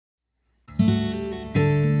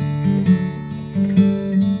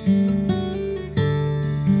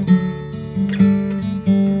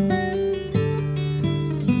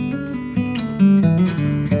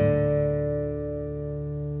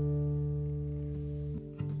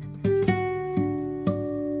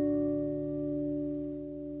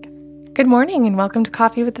Good morning and welcome to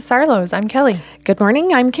Coffee with the Sarlos. I'm Kelly. Good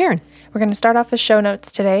morning, I'm Karen. We're going to start off with show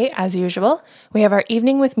notes today, as usual. We have our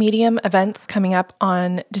Evening with Medium events coming up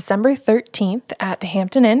on December 13th at the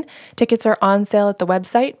Hampton Inn. Tickets are on sale at the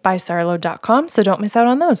website bysarlo.com, so don't miss out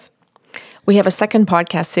on those. We have a second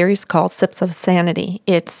podcast series called Sips of Sanity.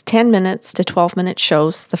 It's 10 minutes to 12-minute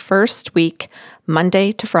shows the first week,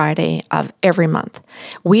 Monday to Friday of every month.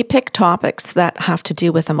 We pick topics that have to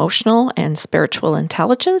do with emotional and spiritual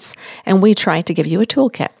intelligence, and we try to give you a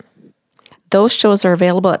toolkit. Those shows are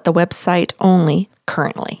available at the website only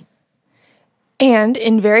currently. And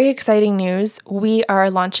in very exciting news, we are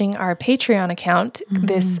launching our Patreon account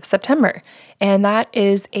this September. And that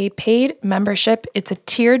is a paid membership. It's a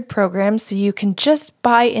tiered program, so you can just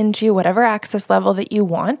buy into whatever access level that you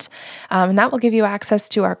want. And that will give you access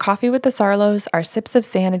to our Coffee with the Sarlos, our Sips of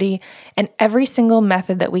Sanity, and every single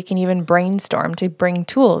method that we can even brainstorm to bring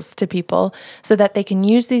tools to people so that they can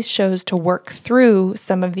use these shows to work through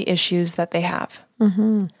some of the issues that they have.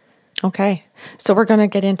 Okay, so we're going to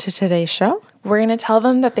get into today's show. We're going to tell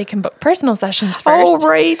them that they can book personal sessions first. Oh,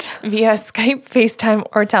 right. Via Skype, FaceTime,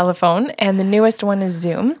 or telephone. And the newest one is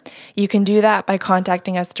Zoom. You can do that by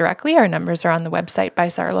contacting us directly. Our numbers are on the website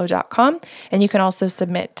bysarlo.com. And you can also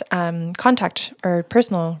submit contact or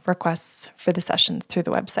personal requests for the sessions through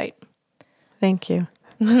the website. Thank you.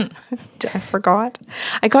 I forgot.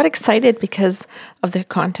 I got excited because of the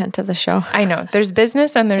content of the show. I know. There's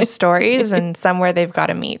business and there's stories and somewhere they've got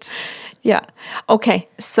to meet. Yeah. Okay.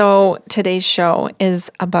 So today's show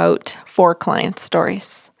is about 4 client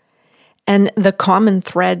stories. And the common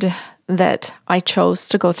thread that I chose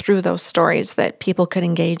to go through those stories that people could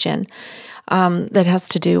engage in that has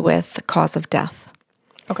to do with the cause of death.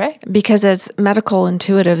 Okay. Because as medical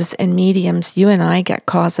intuitives and mediums, you and I get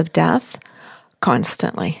cause of death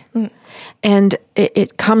constantly. And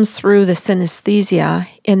it comes through the synesthesia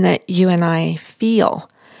in that you and I feel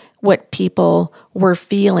what people were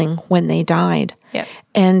feeling when they died. Yeah.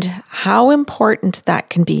 And how important that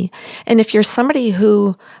can be. And if you're somebody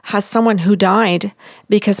who has someone who died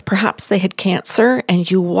because perhaps they had cancer and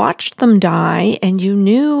you watched them die and you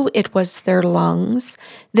knew it was their lungs,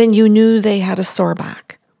 then you knew they had a sore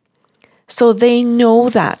back. So they know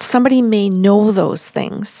that. Somebody may know those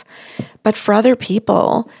things. But for other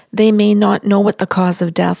people, they may not know what the cause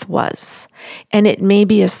of death was. And it may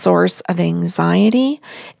be a source of anxiety.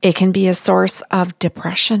 It can be a source of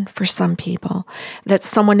depression for some people. That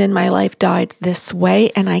someone in my life died this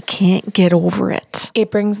way and I can't get over it.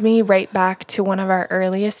 It brings me right back to one of our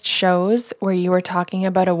earliest shows where you were talking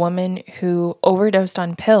about a woman who overdosed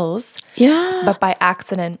on pills, but by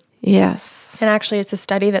accident. Yes. And actually, it's a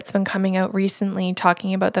study that's been coming out recently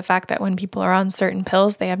talking about the fact that when people are on certain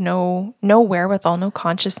pills, they have no wherewithal, no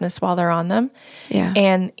consciousness while they're on them. Yeah.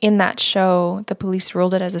 And in that show, the police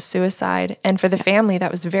ruled it as a suicide. And for the family,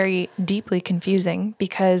 that was very deeply confusing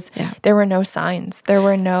because there were no signs, there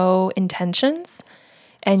were no intentions.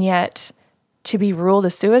 And yet to be ruled a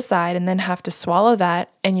suicide and then have to swallow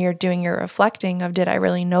that, and you're doing your reflecting of, did I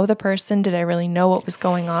really know the person? Did I really know what was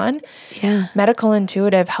going on? Yeah. Medical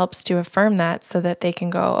intuitive helps to affirm that so that they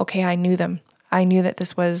can go, okay, I knew them. I knew that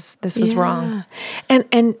this was wrong.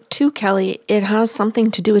 And too, Kelly, it has something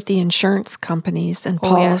to do with the insurance companies and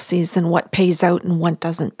policies and what pays out and what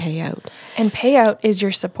doesn't pay out. And payout is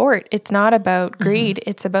your support. It's not about greed.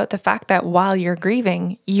 It's about the fact that while you're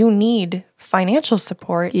grieving, you need financial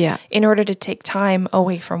support in order to take time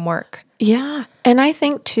away from work. Yeah. And I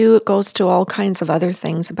think, too, it goes to all kinds of other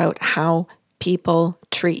things about how people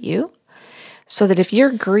treat you. So that if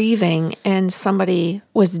you're grieving and somebody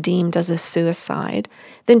was deemed as a suicide,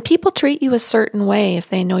 then people treat you a certain way if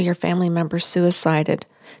they know your family member suicided.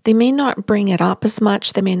 They may not bring it up as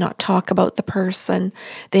much. They may not talk about the person.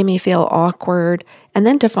 They may feel awkward. And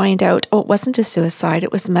then to find out, oh, it wasn't a suicide,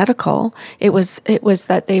 it was medical. It was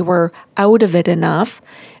that they were out of it enough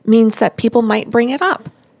means that people might bring it up.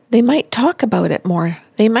 They might talk about it more.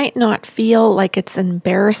 They might not feel like it's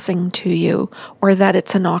embarrassing to you or that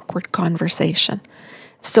it's an awkward conversation.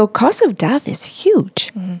 So cause of death is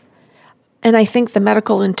huge. And I think the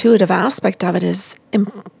medical intuitive aspect of it is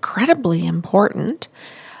incredibly important.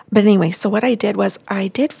 But anyway, so what I did was I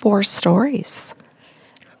did 4 stories.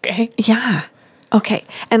 Okay. Yeah. Okay.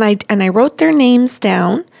 And I wrote their names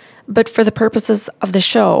down, but for the purposes of the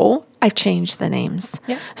show, I've changed the names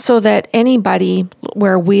so that anybody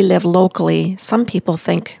where we live locally, some people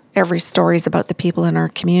think every story is about the people in our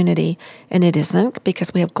community, and it isn't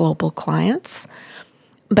because we have global clients.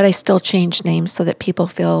 But I still change names so that people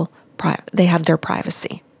feel they have their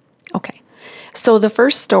privacy. Okay. So the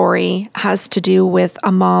first story has to do with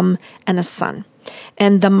a mom and a son.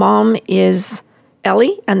 And the mom is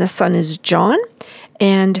Ellie, and the son is John.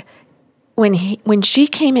 And when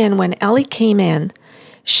Ellie came in,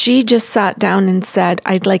 she just sat down and said,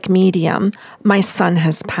 "I'd like medium. My son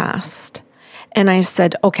has passed." And I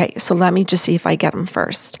said, "Okay, so let me just see if I get him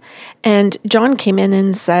first." And John came in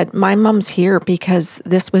and said, "My mom's here because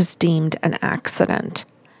this was deemed an accident."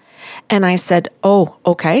 And I said, "Oh,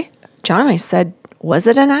 okay." John, I said, "Was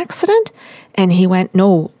it an accident?" And he went,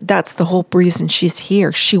 "No, that's the whole reason she's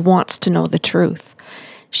here. She wants to know the truth.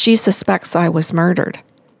 She suspects I was murdered."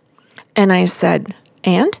 And I said,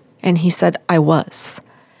 "And?" And he said, "I was."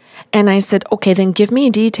 And I said, "Okay, then give me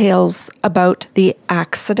details about the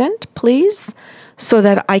accident, please, so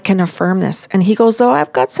that I can affirm this." And he goes, "Oh,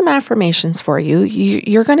 I've got some affirmations for you.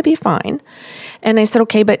 You're going to be fine." And I said,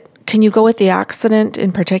 "Okay, but can you go with the accident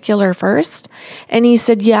in particular first?" And he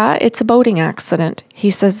said, "Yeah, it's a boating accident." He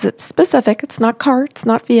says it's specific. It's not car. It's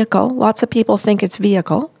not vehicle. Lots of people think it's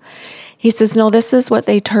vehicle. He says, "No, this is what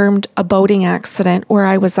they termed a boating accident where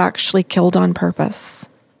I was actually killed on purpose."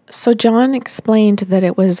 So John explained that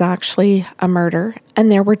it was actually a murder,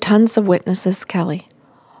 and there were tons of witnesses, Kelly,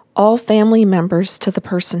 all family members to the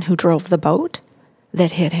person who drove the boat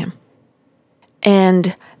that hit him.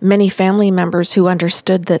 And many family members who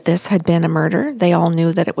understood that this had been a murder. They all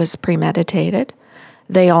knew that it was premeditated.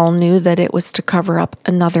 They all knew that it was to cover up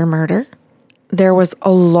another murder. There was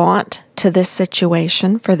a lot to this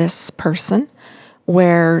situation for this person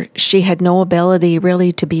where she had no ability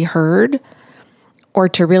really to be heard or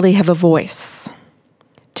to really have a voice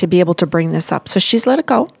to be able to bring this up. So she's let it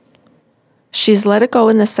go. She's let it go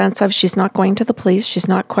in the sense of she's not going to the police. She's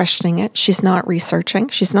not questioning it. She's not researching.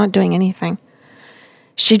 She's not doing anything.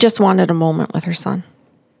 She just wanted a moment with her son.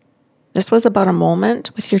 This was about a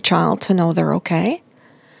moment with your child to know they're okay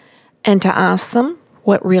and to ask them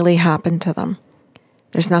what really happened to them.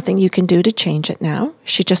 There's nothing you can do to change it now.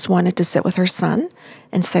 She just wanted to sit with her son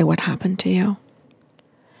and say, "What happened to you?"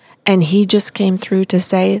 And he just came through to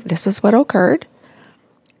say, "This is what occurred."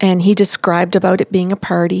 And he described about it being a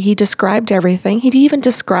party. He described everything. He even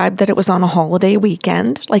described that it was on a holiday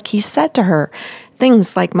weekend. Like he said to her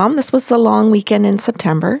things like, "Mom, this was the long weekend in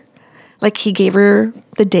September." Like he gave her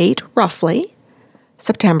the date roughly,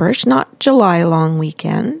 September-ish, not July long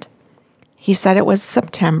weekend. He said it was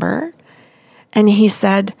September. And he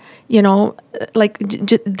said, like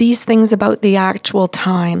these things about the actual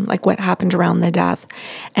time, like what happened around the death.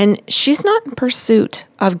 And she's not in pursuit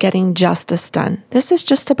of getting justice done. This is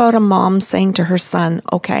just about a mom saying to her son,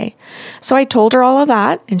 "Okay." So I told her all of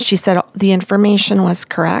that, and she said the information was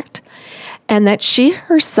correct and that she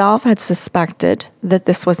herself had suspected that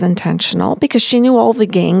this was intentional because she knew all the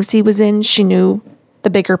gangs he was in. She knew the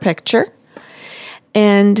bigger picture.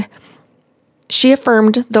 And she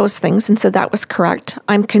affirmed those things and said that was correct.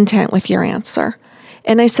 "I'm content with your answer."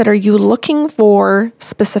 And I said, "Are you looking for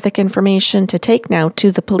specific information to take now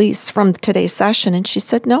to the police from today's session?" And she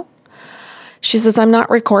said, "No." She says, "I'm not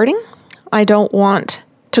recording. I don't want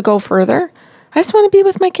to go further. I just want to be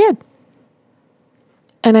with my kid."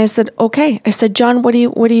 And I said, "Okay." I said, "John, what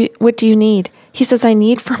do you need?" He says, "I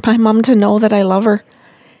need for my mom to know that I love her."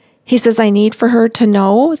 He says, "I need for her to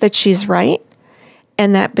know that she's right.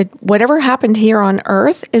 And that whatever happened here on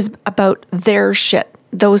earth is about their shit,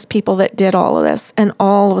 those people that did all of this and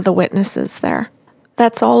all of the witnesses there.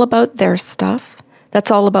 That's all about their stuff. That's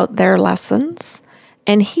all about their lessons."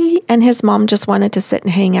 And he and his mom just wanted to sit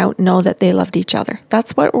and hang out and know that they loved each other.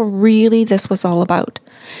 That's what really this was all about.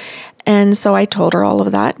 And so I told her all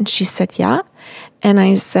of that, and she said, "Yeah." And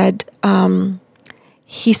I said,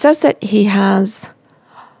 he says that he has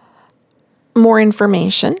more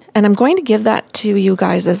information, and I'm going to give that to you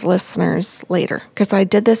guys as listeners later because I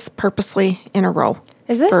did this purposely in a row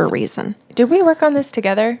for a reason. Did we work on this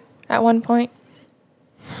together at one point?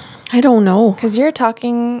 I don't know. Because you're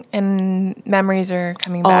talking and memories are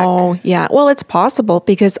coming back. Oh, yeah. Well, it's possible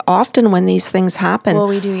because often when these things happen... Well,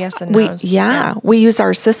 we do yes and no's. We use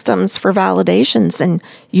our systems for validations, and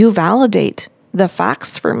you validate the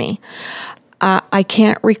facts for me. I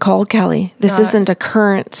can't recall, Kelly. This isn't a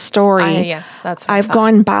current story. Yes, that's what I've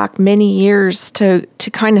gone back many years to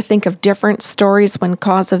kind of think of different stories when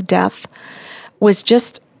cause of death was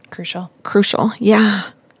just... Crucial. Yeah.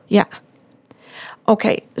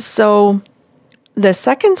 Okay, so the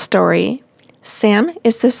second story, Sam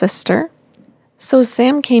is the sister. So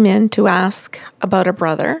Sam came in to ask about a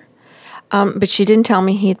brother, but she didn't tell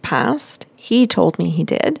me he'd passed. He told me he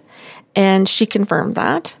did, and she confirmed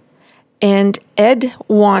that. And Ed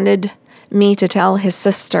wanted me to tell his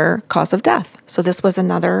sister cause of death. So this was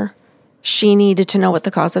another, she needed to know what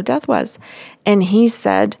the cause of death was. And he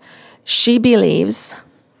said she believes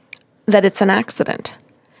that it's an accident.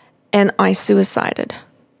 and I suicided.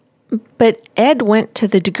 But Ed went to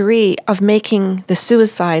the degree of making the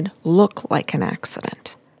suicide look like an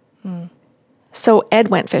accident. So Ed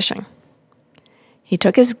went fishing. He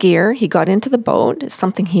took his gear, he got into the boat, it's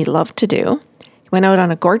something he loved to do. He went out on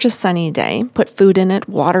a gorgeous sunny day, put food in it,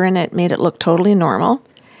 water in it, made it look totally normal,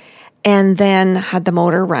 and then had the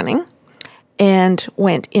motor running and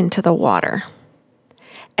went into the water.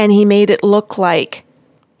 And he made it look like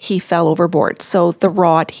he fell overboard. So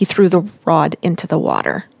he threw the rod into the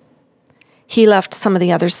water. He left some of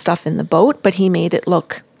the other stuff in the boat, but he made it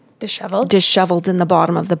look disheveled in the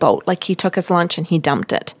bottom of the boat. Like he took his lunch and he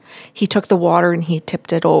dumped it. He took the water and he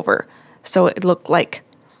tipped it over. So it looked like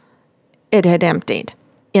it had emptied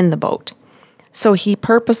in the boat. So he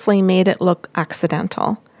purposely made it look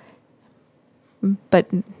accidental, but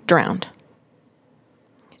drowned.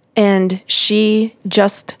 And she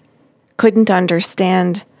just couldn't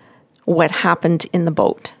understand what happened in the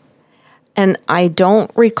boat. And I don't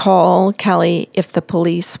recall, Kelly, if the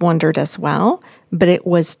police wondered as well, but it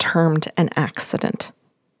was termed an accident.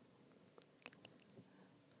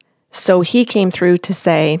 So he came through to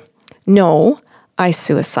say, no, I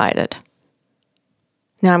suicided.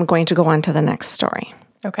 Now I'm going to go on to the next story.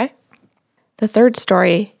 Okay. The third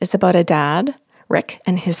story is about a dad, Rick,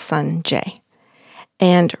 and his son, Jay.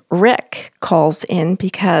 And Rick calls in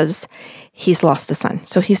because he's lost a son.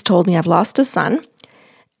 So he's told me, I've lost a son.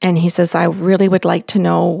 And he says, I really would like to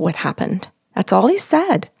know what happened. That's all he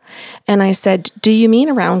said. And I said, do you mean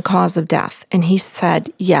around cause of death? And he said,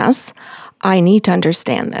 yes, I need to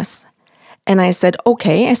understand this. And I said,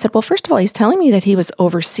 okay. I said, well, first of all, he's telling me that he was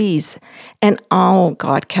overseas. And oh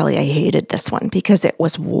God, Kelly, I hated this one because it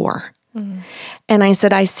was war. Mm-hmm. And I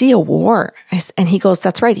said, I see a war. And he goes,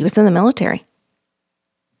 that's right. He was in the military.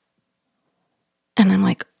 And I'm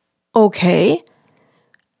like, okay.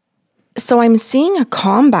 So I'm seeing a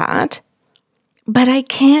combat, but I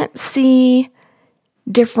can't see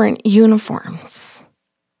different uniforms.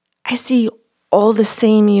 I see all the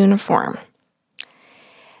same uniform.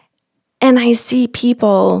 And I see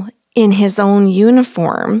people in his own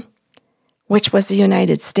uniform, which was the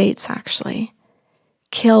United States actually,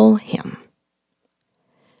 kill him.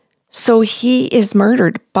 So he is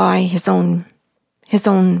murdered by his own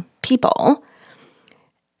people.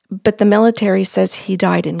 But the military says he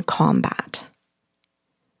died in combat.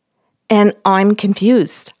 And I'm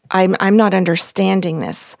confused. I'm not understanding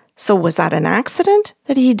this. So was that an accident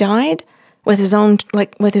that he died with his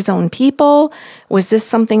own people? Was this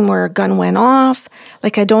something where a gun went off?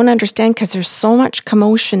 Like, I don't understand because there's so much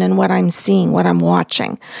commotion in what I'm seeing, what I'm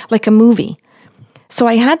watching, like a movie. So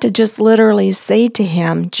I had to just literally say to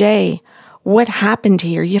him, Jay, what happened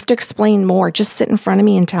here? You have to explain more. Just sit in front of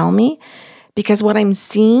me and tell me. Because what I'm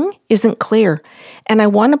seeing isn't clear. And I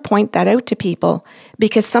want to point that out to people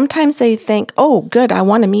because sometimes they think, oh, good, I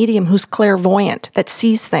want a medium who's clairvoyant, that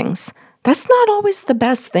sees things. That's not always the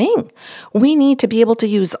best thing. We need to be able to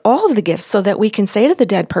use all of the gifts so that we can say to the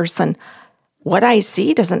dead person, what I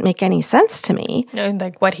see doesn't make any sense to me. No,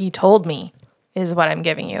 like what he told me is what I'm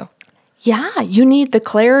giving you. Yeah, you need the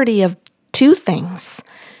clarity of two things.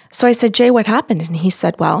 So I said, Jay, what happened? And he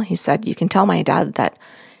said, you can tell my dad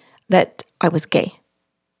that I was gay.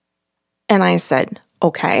 And I said,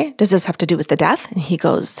 okay, does this have to do with the death? And he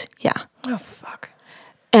goes, yeah. Oh, fuck.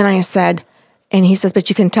 And I said, and he says, but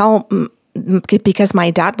you can tell because my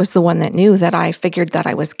dad was the one that knew that I figured that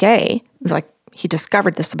I was gay. It's like he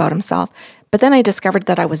discovered this about himself. But then I discovered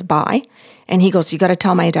that I was bi. And he goes, you got to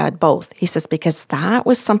tell my dad both. He says, because that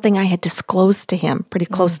was something I had disclosed to him pretty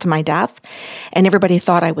close to my death. And everybody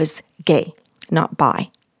thought I was gay, not bi.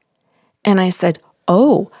 And I said,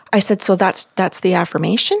 oh, I said, so that's the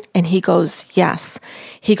affirmation? And he goes, yes.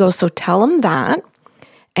 He goes, so tell him that.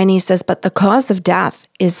 And he says, but the cause of death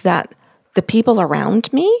is that the people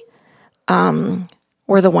around me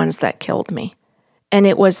were the ones that killed me. And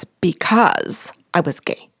it was because I was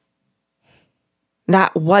gay.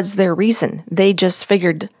 That was their reason. They just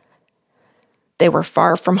figured they were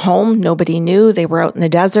far from home. Nobody knew. They were out in the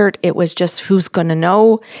desert. It was just who's going to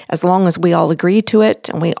know? As long as we all agree to it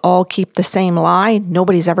and we all keep the same lie,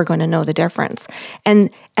 nobody's ever going to know the difference. And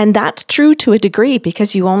that's true to a degree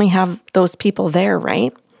because you only have those people there,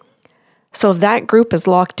 right? So if that group is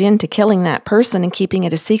locked into killing that person and keeping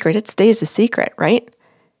it a secret, it stays a secret, right?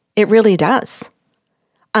 It really does.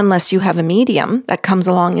 Unless you have a medium that comes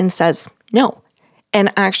along and says no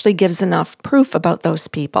and actually gives enough proof about those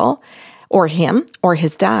people or him, or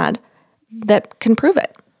his dad, that can prove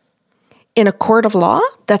it. In a court of law,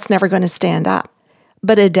 that's never going to stand up.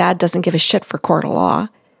 But a dad doesn't give a shit for court of law.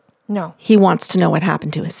 No. He wants to know what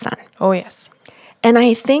happened to his son. Oh, yes. And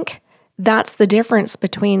I think that's the difference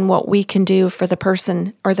between what we can do for the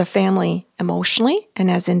person or the family emotionally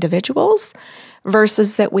and as individuals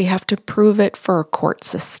versus that we have to prove it for a court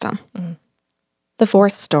system. The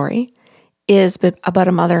fourth story is about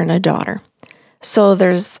a mother and a daughter. So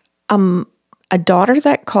there's a daughter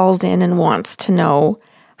that calls in and wants to know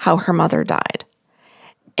how her mother died.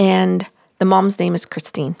 And the mom's name is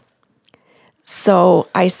Christine. So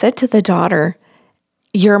I said to the daughter,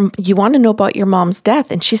 you want to know about your mom's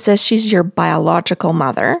death? And she says she's your biological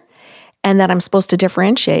mother and that I'm supposed to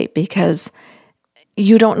differentiate because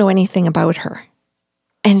you don't know anything about her.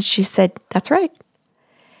 And she said, that's right.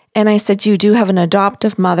 And I said, you do have an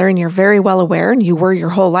adoptive mother and you're very well aware, and you were your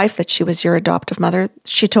whole life that she was your adoptive mother.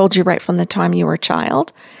 She told you right from the time you were a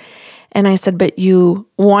child. And I said, but you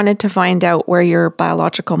wanted to find out where your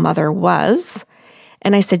biological mother was.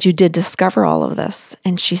 And I said, you did discover all of this.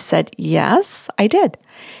 And she said, yes, I did.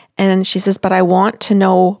 And she says, but I want to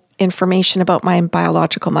know information about my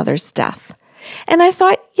biological mother's death. And I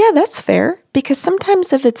thought, yeah, that's fair. Because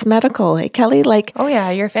sometimes if it's medical, hey, Kelly, like... Oh yeah,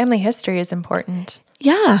 your family history is important.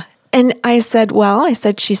 Yeah. And I said,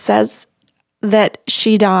 she says that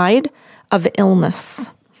she died of illness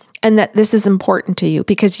and that this is important to you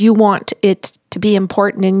because you want it to be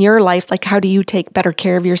important in your life. Like, how do you take better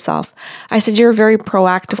care of yourself? I said, you're a very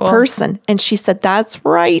proactive person. And she said, that's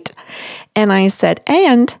right. And I said,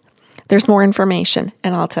 and there's more information.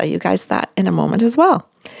 And I'll tell you guys that in a moment as well.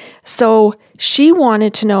 So she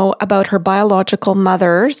wanted to know about her biological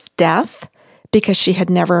mother's death because she had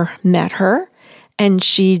never met her. And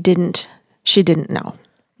she didn't know.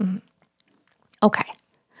 Mm-hmm. Okay.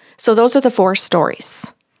 So those are the 4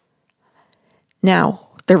 stories. Now,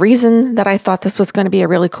 the reason that I thought this was going to be a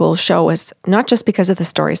really cool show is not just because of the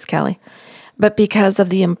stories, Kelly, but because of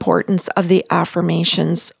the importance of the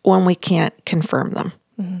affirmations when we can't confirm them.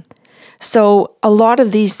 Mm-hmm. So a lot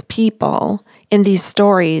of these people in these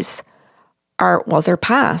stories they're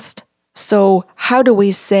past. So how do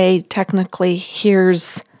we say technically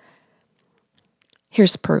here's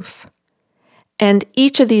proof? And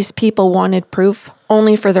each of these people wanted proof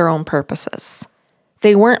only for their own purposes.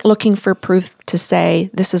 They weren't looking for proof to say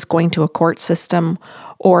this is going to a court system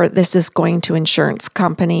or this is going to insurance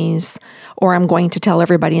companies or I'm going to tell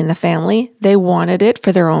everybody in the family. They wanted it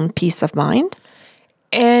for their own peace of mind.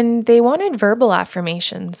 And they wanted verbal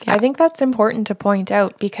affirmations. Yeah. I think that's important to point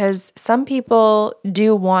out because some people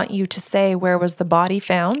do want you to say, where was the body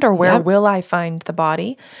found or where will I find the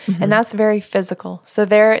body? Mm-hmm. And that's very physical. So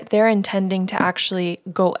they're intending to actually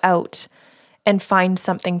go out and find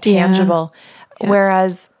something tangible. Yeah.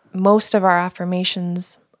 Whereas most of our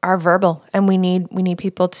affirmations are verbal and we need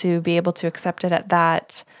people to be able to accept it at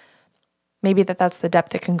that. Maybe that's the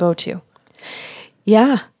depth it can go to.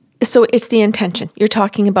 Yeah. So it's the intention. You're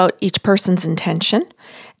talking about each person's intention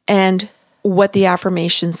and what the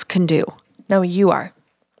affirmations can do. No, you are.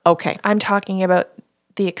 Okay. I'm talking about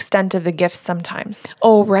the extent of the gifts sometimes.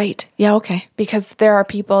 Oh, right. Yeah, okay. Because there are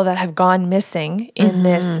people that have gone missing in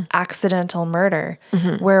this accidental murder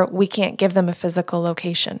where we can't give them a physical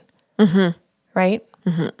location. Mm-hmm. Right?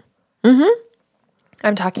 Mm-hmm. Mm-hmm.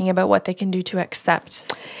 I'm talking about what they can do to accept.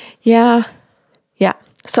 Yeah. Yeah.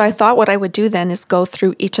 So I thought what I would do then is go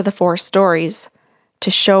through each of the 4 stories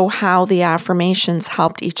to show how the affirmations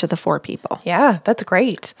helped each of the 4 people. Yeah, that's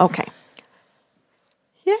great. Okay.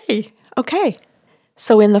 Yay. Okay.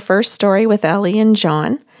 So in the first story with Ellie and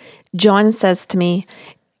John says to me,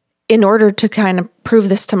 in order to kind of prove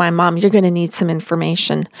this to my mom, you're going to need some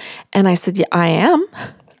information. And I said, yeah, I am.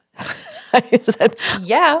 I said,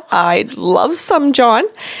 yeah, I'd love some, John.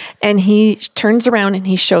 And he turns around and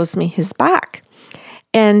he shows me his back.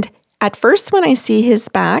 And at first when I see his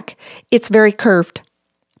back, it's very curved,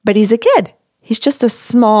 but he's a kid. He's just a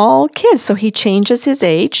small kid. So he changes his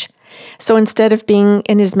age. So instead of being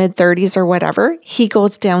in his mid-30s or whatever, he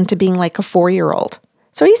goes down to being like a 4-year-old.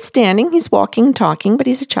 So he's standing, he's walking, talking, but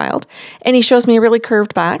he's a child. And he shows me a really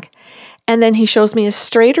curved back. And then he shows me a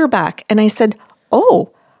straighter back. And I said, and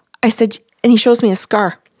he shows me a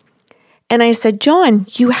scar. And I said, John,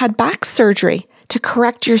 you had back surgery to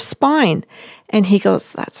correct your spine. And he goes,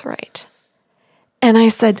 that's right. And I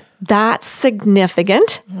said, that's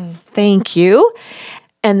significant. Thank you.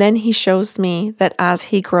 And then he shows me that as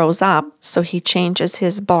he grows up, so he changes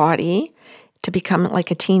his body to become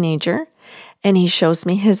like a teenager. And he shows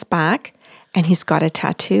me his back and he's got a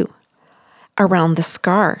tattoo around the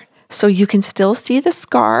scar. So you can still see the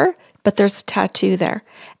scar, but there's a tattoo there.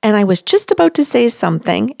 And I was just about to say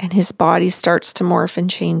something and his body starts to morph and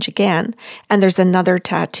change again. And there's another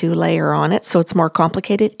tattoo layer on it, so it's more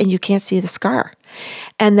complicated and you can't see the scar.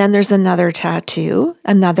 And then there's another tattoo,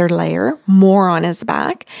 another layer, more on his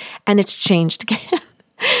back, and it's changed again.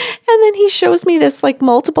 And then he shows me this like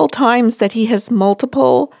multiple times that he has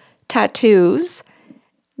multiple tattoos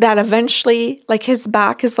that eventually, like his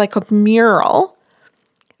back is like a mural,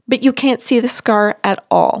 but you can't see the scar at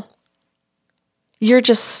all. You're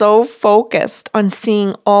just so focused on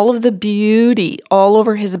seeing all of the beauty all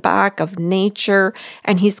over his back of nature.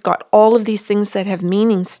 And he's got all of these things that have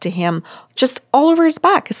meanings to him just all over his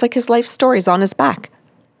back. It's like his life story's on his back.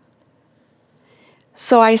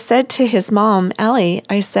 So I said to his mom, Ellie,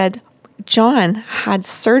 I said, John had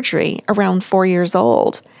surgery around 4 years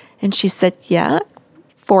old. And she said, yeah,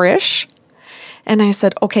 4-ish. And I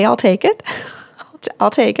said, okay, I'll take it.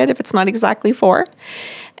 I'll take it if it's not exactly 4.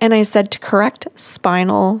 And I said, to correct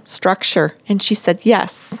spinal structure. And she said,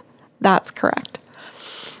 yes, that's correct.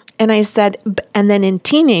 And I said, and then in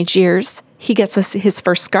teenage years, he gets his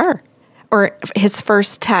first scar or his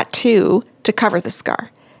first tattoo to cover the scar.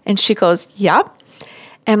 And she goes, yep.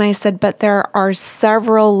 And I said, but there are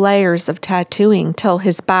several layers of tattooing till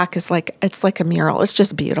his back is like, it's like a mural. It's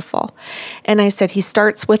just beautiful. And I said, he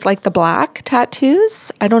starts with like the black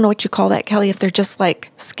tattoos. I don't know what you call that, Kelly, if they're just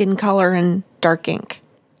like skin color and dark ink.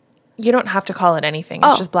 You don't have to call it anything.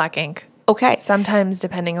 It's just black ink. Okay. Sometimes,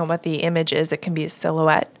 depending on what the image is, it can be a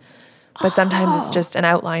silhouette. But sometimes it's just an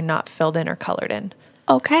outline not filled in or colored in.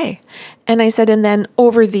 Okay. And I said, and then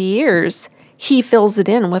over the years, he fills it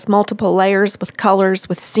in with multiple layers, with colors,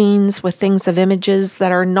 with scenes, with things of images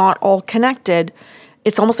that are not all connected.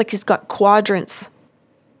 It's almost like he's got quadrants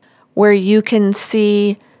where you can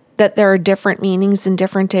see that there are different meanings in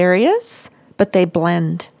different areas, but they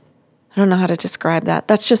blend. I don't know how to describe that.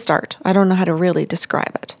 That's just art. I don't know how to really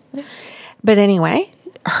describe it. Yeah. But anyway,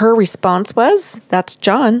 her response was, that's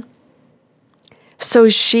John. So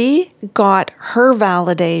she got her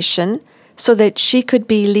validation so that she could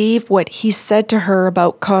believe what he said to her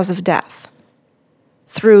about cause of death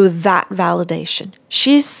through that validation.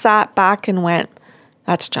 She sat back and went,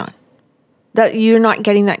 that's John. That you're not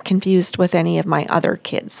getting that confused with any of my other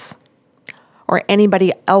kids or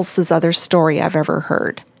anybody else's other story I've ever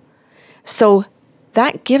heard. So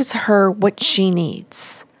that gives her what she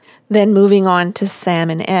needs. Then moving on to Sam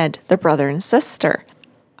and Ed, the brother and sister.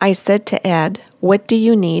 I said to Ed, what do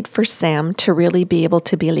you need for Sam to really be able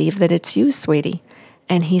to believe that it's you, sweetie?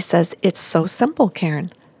 And he says, it's so simple,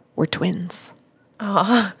 Karen. We're twins.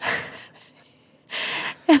 Aww.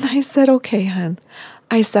 And I said, okay, hon.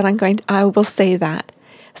 I said, I will say that.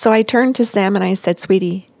 So I turned to Sam and I said,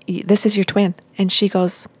 sweetie, this is your twin. And she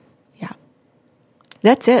goes, yeah.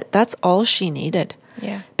 That's it. That's all she needed.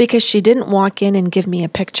 Yeah. Because she didn't walk in and give me a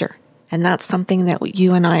picture. And that's something that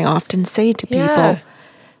you and I often say to people. Yeah.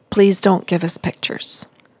 Please don't give us pictures.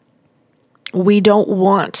 We don't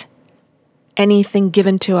want anything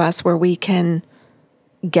given to us where we can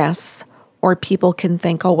guess or people can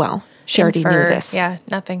think, oh, well, she already knew this. Yeah,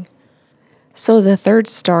 nothing. So the third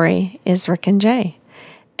story is Rick and Jay.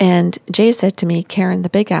 And Jay said to me, Karen, the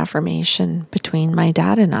big affirmation between my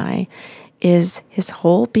dad and I is his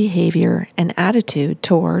whole behavior and attitude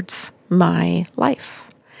towards my life.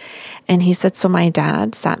 And he said, so my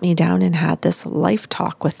dad sat me down and had this life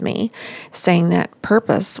talk with me, saying that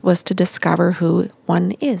purpose was to discover who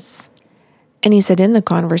one is. And he said in the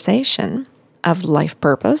conversation of life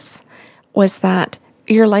purpose was that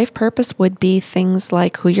your life purpose would be things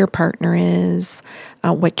like who your partner is,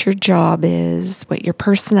 what your job is, what your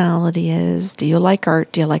personality is. Do you like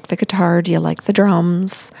art? Do you like the guitar? Do you like the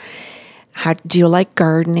drums? How do you like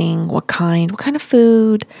gardening? What kind of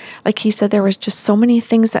food? Like he said, there was just so many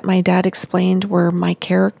things that my dad explained were my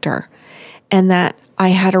character and that I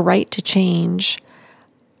had a right to change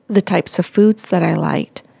the types of foods that I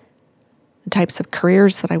liked, the types of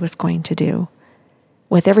careers that I was going to do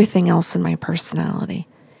with everything else in my personality,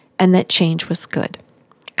 and that change was good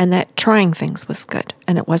and that trying things was good.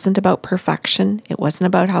 And it wasn't about perfection. It wasn't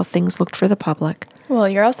about how things looked for the public. Well,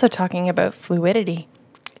 you're also talking about fluidity.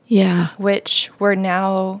 Yeah. Which we're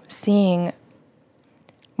now seeing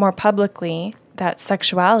more publicly that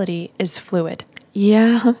sexuality is fluid.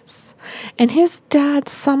 Yes. And his dad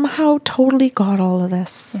somehow totally got all of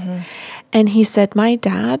this. Mm-hmm. And he said, my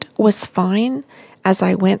dad was fine as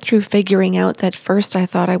I went through figuring out that first I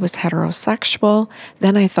thought I was heterosexual,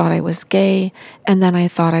 then I thought I was gay, and then I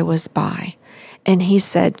thought I was bi. And he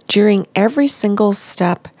said, during every single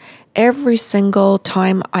step, every single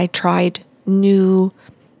time I tried new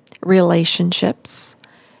relationships,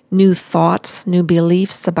 new thoughts, new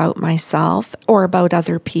beliefs about myself or about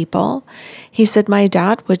other people, he said my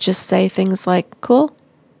dad would just say things like, cool.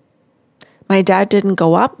 My dad didn't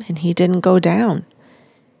go up and he didn't go down.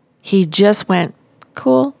 He just went,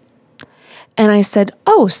 cool. And I said,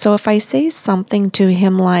 oh, so if I say something to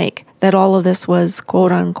him like that all of this was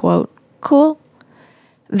quote unquote cool,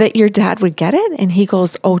 that your dad would get it? And he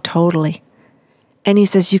goes, oh, totally. And he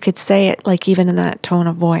says, you could say it like even in that tone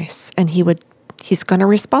of voice and he's going to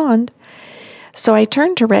respond. So I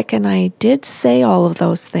turned to Rick and I did say all of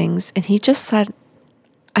those things. And he just said,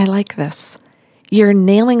 I like this. You're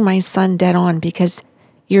nailing my son dead on because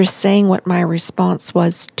you're saying what my response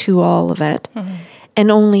was to all of it. Mm-hmm. And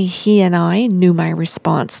only he and I knew my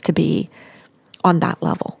response to be on that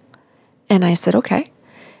level. And I said, okay.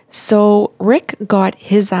 So Rick got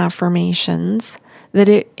his affirmations that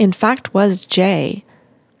it in fact was Jay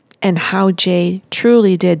and how Jay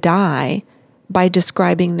truly did die by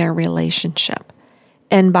describing their relationship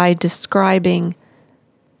and by describing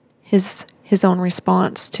his own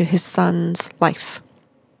response to his son's life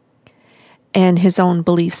and his own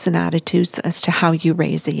beliefs and attitudes as to how you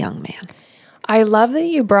raise a young man. I love that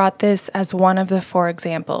you brought this as one of the 4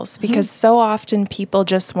 examples because so often people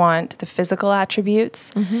just want the physical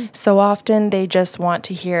attributes. Mm-hmm. So often they just want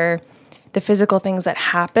to hear the physical things that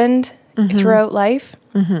happened throughout life.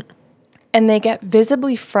 Mm-hmm. And they get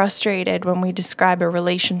visibly frustrated when we describe a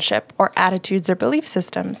relationship or attitudes or belief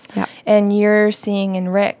systems. Yep. And you're seeing in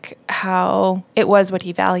Rick how it was what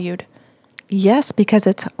he valued. Yes, because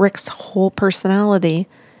it's Rick's whole personality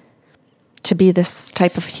to be this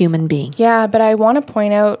type of human being. Yeah, but I want to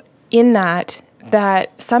point out in that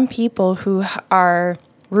some people who are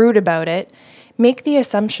rude about it make the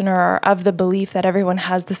assumption or of the belief that everyone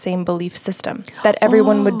has the same belief system, that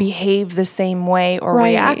everyone would behave the same way or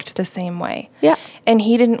react the same way. Yeah. And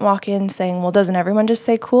he didn't walk in saying, well, doesn't everyone just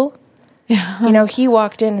say cool? Yeah. He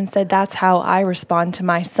walked in and said, that's how I respond to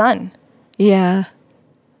my son. Yeah.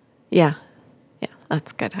 Yeah. Yeah,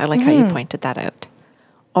 that's good. I like how you pointed that out.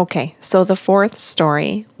 Okay, so the 4th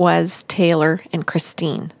story was Taylor and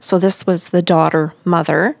Christine. So this was the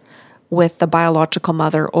daughter-mother with the biological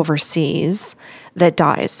mother overseas that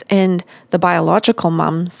dies. And the biological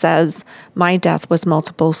mom says, my death was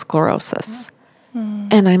multiple sclerosis.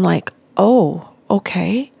 And I'm like, oh,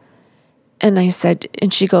 okay. And I said,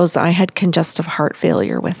 and she goes, I had congestive heart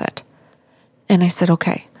failure with it. And I said,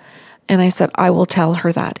 okay. And I said, I will tell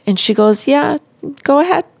her that. And she goes, yeah, go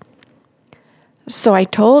ahead. So I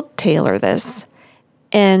told Taylor this,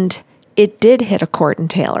 and it did hit a chord in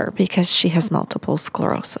Taylor because she has multiple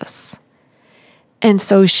sclerosis. And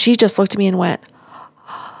so she just looked at me and went,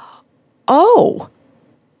 oh.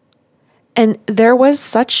 And there was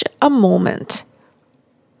such a moment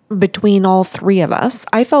between all 3 of us.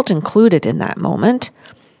 I felt included in that moment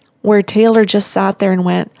where Taylor just sat there and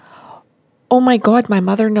went, oh my God, my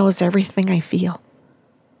mother knows everything I feel.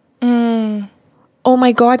 Oh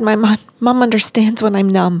my God, my mom understands when I'm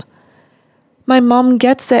numb. My mom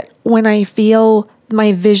gets it when I feel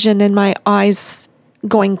my vision and my eyes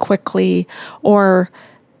going quickly, or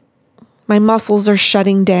my muscles are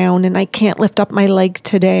shutting down and I can't lift up my leg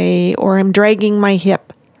today, or I'm dragging my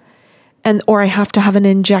hip, or I have to have an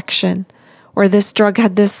injection, or this drug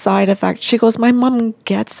had this side effect. She goes, my mom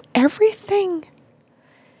gets everything.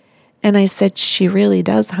 And I said, she really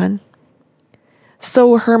does, hon.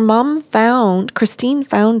 So her mom Christine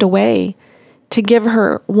found a way to give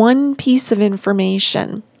her one piece of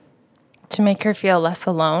information. To make her feel less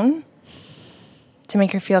alone? To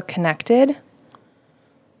make her feel connected?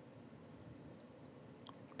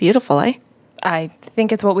 Beautiful, eh? I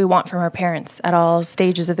think it's what we want from our parents at all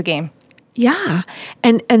stages of the game. Yeah.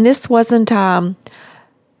 And this wasn't,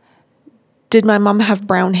 did my mom have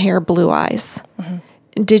brown hair, blue eyes? Mm-hmm.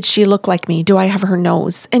 Did she look like me? Do I have her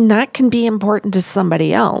nose? And that can be important to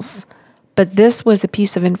somebody else. But this was a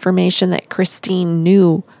piece of information that Christine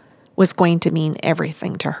knew was going to mean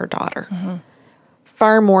everything to her daughter. Mm-hmm.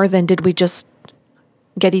 Far more than did we just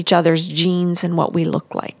get each other's genes and what we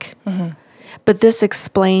look like. Mm-hmm. But this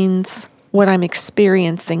explains what I'm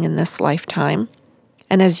experiencing in this lifetime.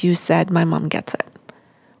 And as you said, my mom gets it.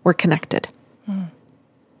 We're connected. Mm.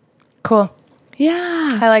 Cool.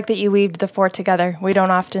 Yeah. I like that you weaved the 4 together. We don't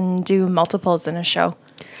often do multiples in a show.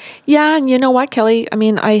 Yeah, and you know what, Kelly? I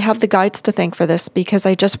mean, I have the guides to thank for this because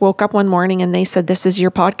I just woke up one morning and they said, this is your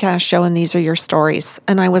podcast show and these are your stories.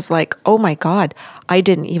 And I was like, oh my God, I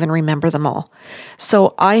didn't even remember them all.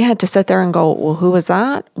 So I had to sit there and go, well, who was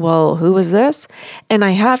that? Well, who was this? And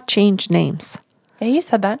I have changed names. Yeah, you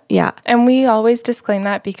said that. Yeah. And we always disclaim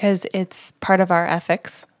that because it's part of our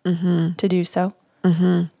ethics to do so.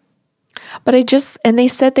 Mm-hmm. But and they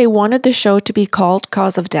said they wanted the show to be called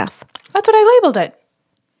Cause of Death. That's what I labeled it.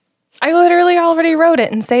 I literally already wrote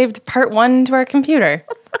it and saved part 1 to our computer.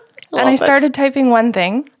 And I started typing one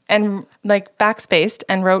thing and like backspaced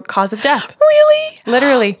and wrote cause of death. Really?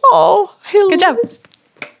 Literally. Oh, Good job.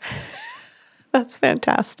 That's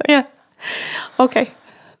fantastic. Yeah. Okay.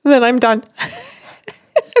 Then I'm done.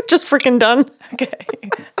 I'm just freaking done. Okay.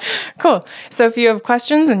 Cool. So if you have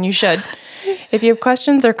questions, and you should, if you have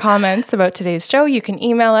questions or comments about today's show, you can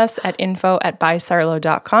email us at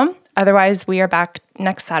info@bysarlo.com. Otherwise, we are back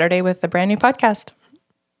next Saturday with a brand new podcast.